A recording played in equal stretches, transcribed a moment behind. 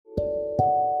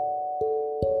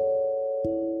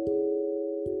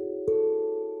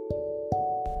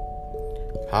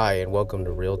Hi, and welcome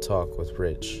to Real Talk with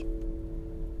Rich.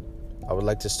 I would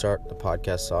like to start the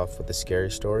podcast off with a scary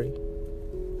story,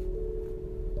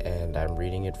 and I'm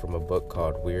reading it from a book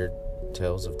called Weird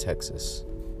Tales of Texas.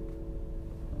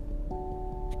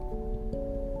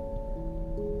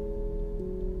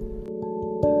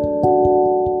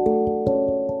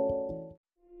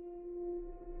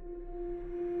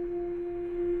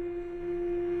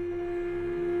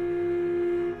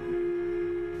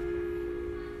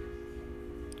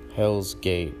 Hell's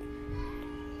Gate.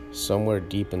 Somewhere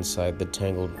deep inside the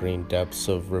tangled green depths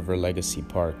of River Legacy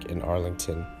Park in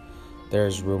Arlington, there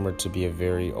is rumored to be a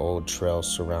very old trail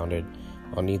surrounded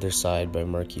on either side by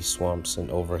murky swamps and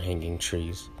overhanging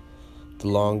trees. The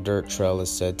long dirt trail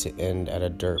is said to end at a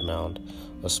dirt mound,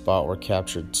 a spot where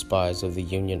captured spies of the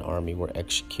Union Army were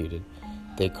executed.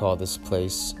 They call this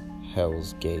place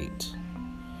Hell's Gate.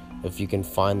 If you can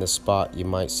find the spot, you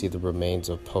might see the remains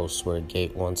of posts where a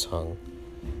gate once hung.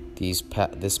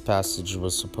 This passage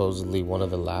was supposedly one of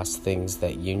the last things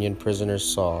that Union prisoners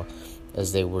saw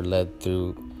as they were led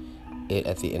through it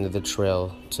at the end of the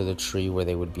trail to the tree where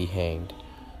they would be hanged.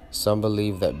 Some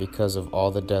believe that because of all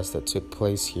the deaths that took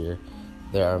place here,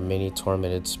 there are many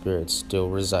tormented spirits still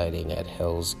residing at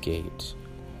Hell's Gate.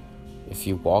 If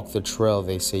you walk the trail,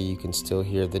 they say you can still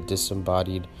hear the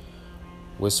disembodied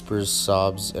whispers,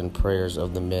 sobs, and prayers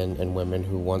of the men and women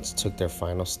who once took their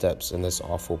final steps in this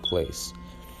awful place.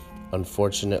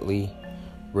 Unfortunately,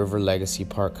 River Legacy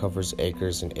Park covers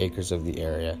acres and acres of the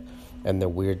area, and the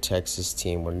Weird Texas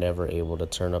team were never able to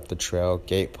turn up the trail,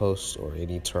 gate posts, or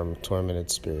any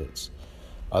tormented spirits,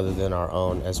 other than our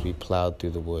own as we plowed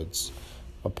through the woods.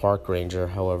 A park ranger,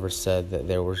 however, said that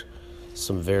there were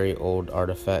some very old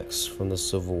artifacts from the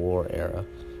Civil War era,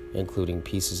 including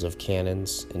pieces of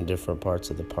cannons in different parts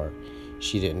of the park.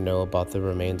 She didn't know about the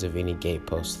remains of any gate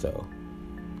posts, though.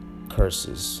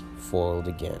 Curses foiled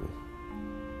again.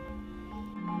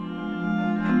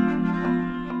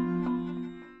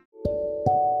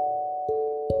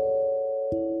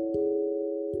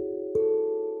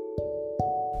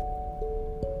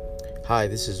 Hi,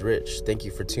 this is Rich. Thank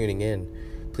you for tuning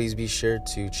in. Please be sure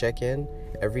to check in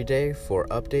every day for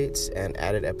updates and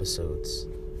added episodes.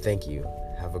 Thank you.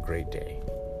 Have a great day.